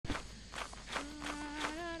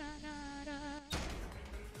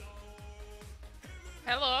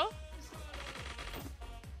Hello?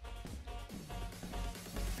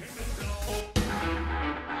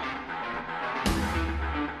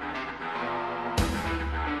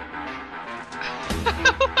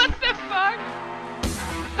 What the fuck?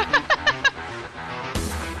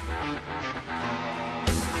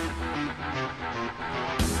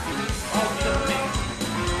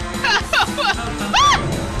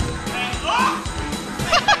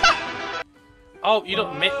 Oh, you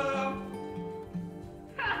don't make.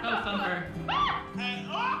 Oh, Thumper.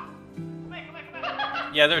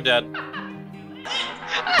 Yeah, they're dead.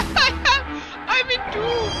 I'm in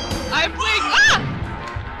doom. I'm playing.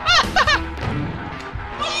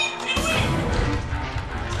 What are you doing?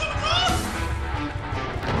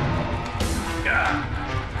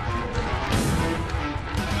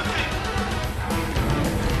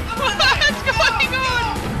 What's going on?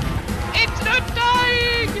 It's not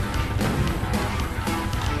dying.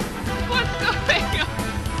 What's going on?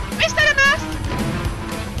 Is that a mask?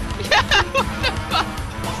 Yeah. What the fuck?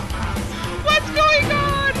 What's going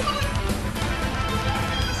on?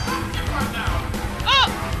 Oh.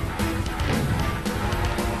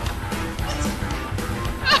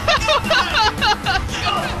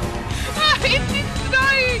 It's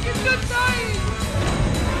dying. It's not dying.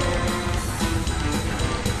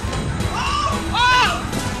 Oh!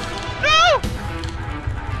 No!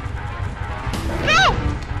 No!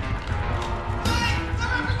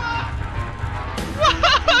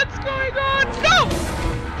 What's going on? No!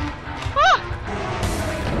 Ah!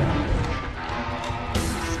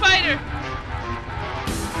 Spider!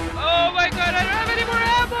 Oh my god, I don't have any more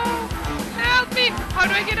ammo! Help me! How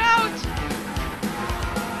do I get out?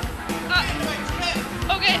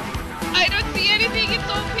 Okay, I don't see anything, it's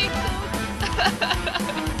all pixels.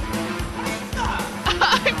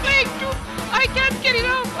 I'm playing Doom! I can't get it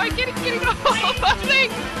off! I can't get it off! I'm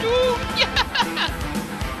playing Doom! Yeah!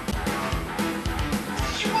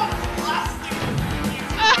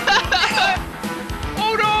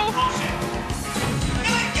 Oh no!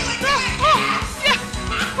 No! Oh! Yeah!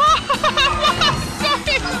 What's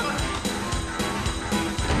going on?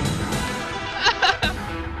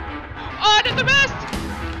 Oh, another mast!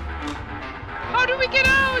 How do we get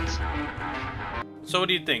out? So what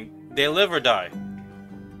do you think? They live or die?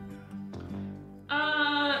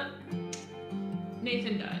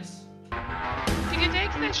 Nathan dies. Can you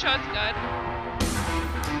take the shotgun?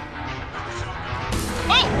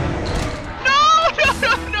 Oh!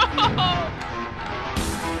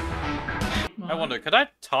 No! I wonder, could I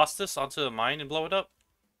toss this onto the mine and blow it up?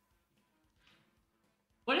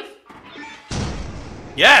 What if?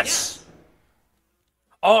 Yes!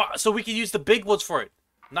 Oh, so we can use the big ones for it.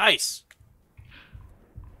 Nice.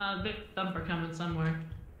 Big Thumper coming somewhere.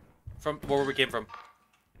 From where we came from.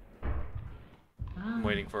 Ah. I'm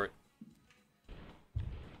waiting for it.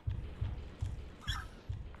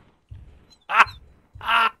 Ah!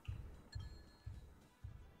 Ah!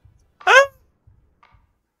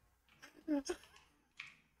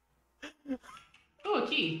 Oh, a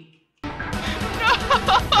key. Help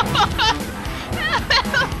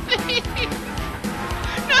me!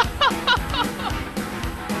 No!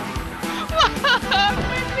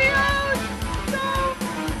 Let me out! No! No!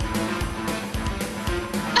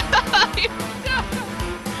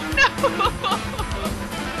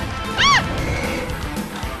 Ah!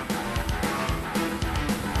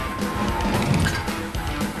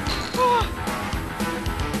 Oh.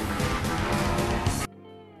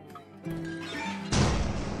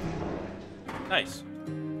 Nice.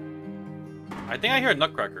 I think I hear a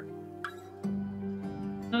nutcracker.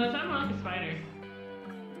 No, it sounded more like a spider.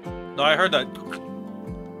 No, I heard that.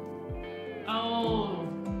 Oh,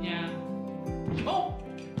 yeah. Oh!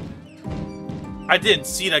 I didn't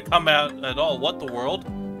see that come out at all. What the world?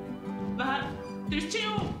 There's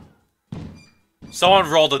two! Someone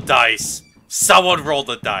rolled a dice. Someone rolled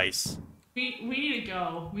a dice. We need to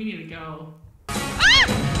go. We need to go.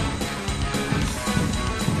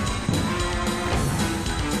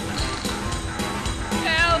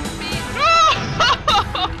 Help me! No!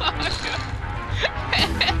 No!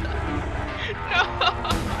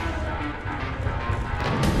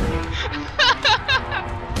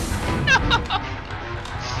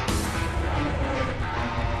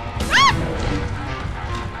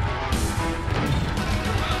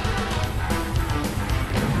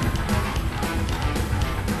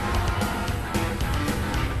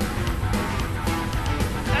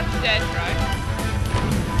 That's dead, right?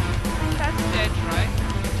 That's dead, right?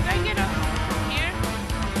 Can I get up here?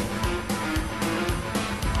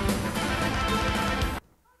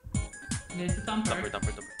 There's the Thumper.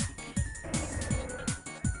 Thumper.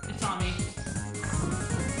 It's on me.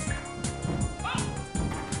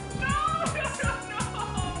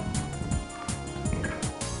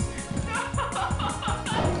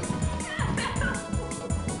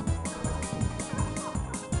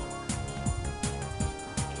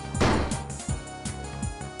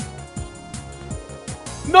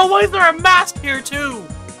 No, why is there a mask here too?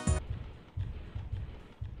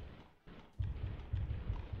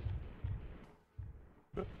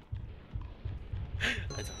 I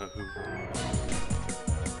don't know who.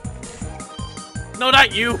 No,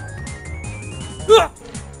 not you! Ah!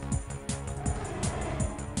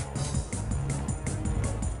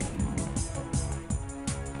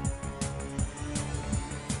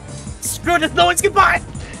 Screw this, no one's goodbye!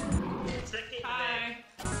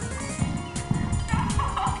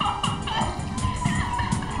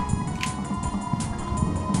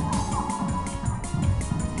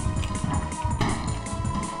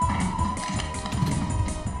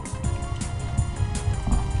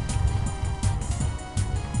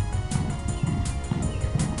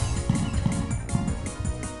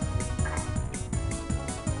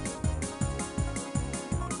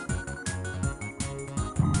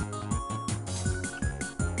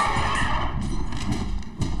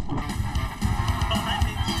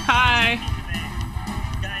 Hi. Hi.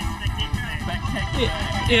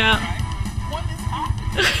 Yeah. What is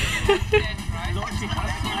happening?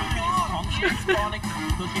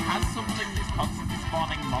 Does she have something that's constantly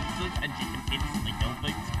spawning monsters and she can instantly kill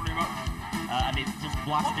things pretty much? And it's just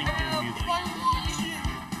blasting through music.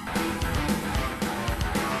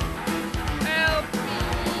 Help me!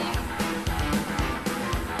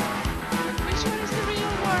 Which one is the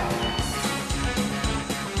real one?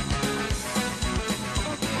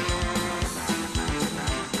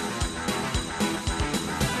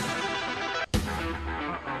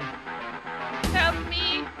 Help me!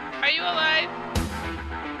 Are you alive?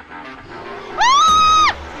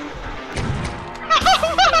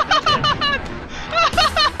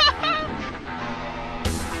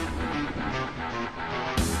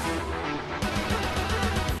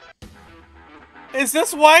 Is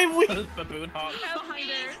this why we? Baboon heart. Behind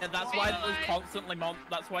her. And that's why there was constantly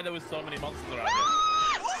that's why there was so many monsters around here.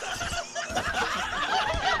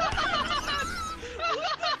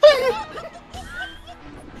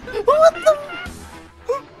 What the?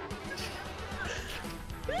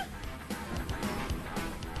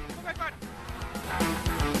 Oh my god!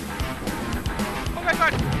 Oh my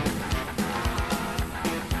god!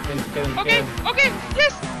 Okay, okay,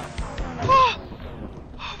 yes! Oh,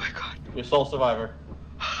 oh my god! You're sole survivor.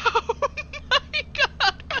 Oh my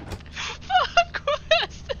god! Fuck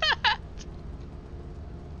was that?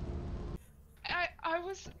 I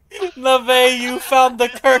was... Navae, you found the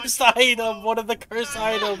cursed item! One of the cursed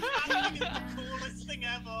items! Coolest thing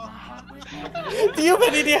ever. Do you have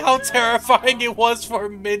any idea how terrifying it was for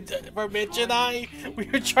Mintch and I? We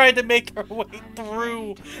were trying to make our way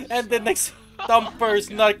through, and then like Stumpers,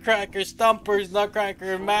 Nutcracker,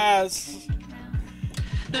 Mass.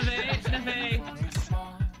 Navae.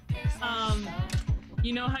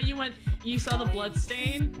 You know how you saw the blood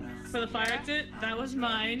stain for the fire exit? That was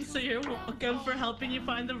mine, so you're welcome for helping you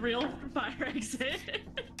find the real fire exit.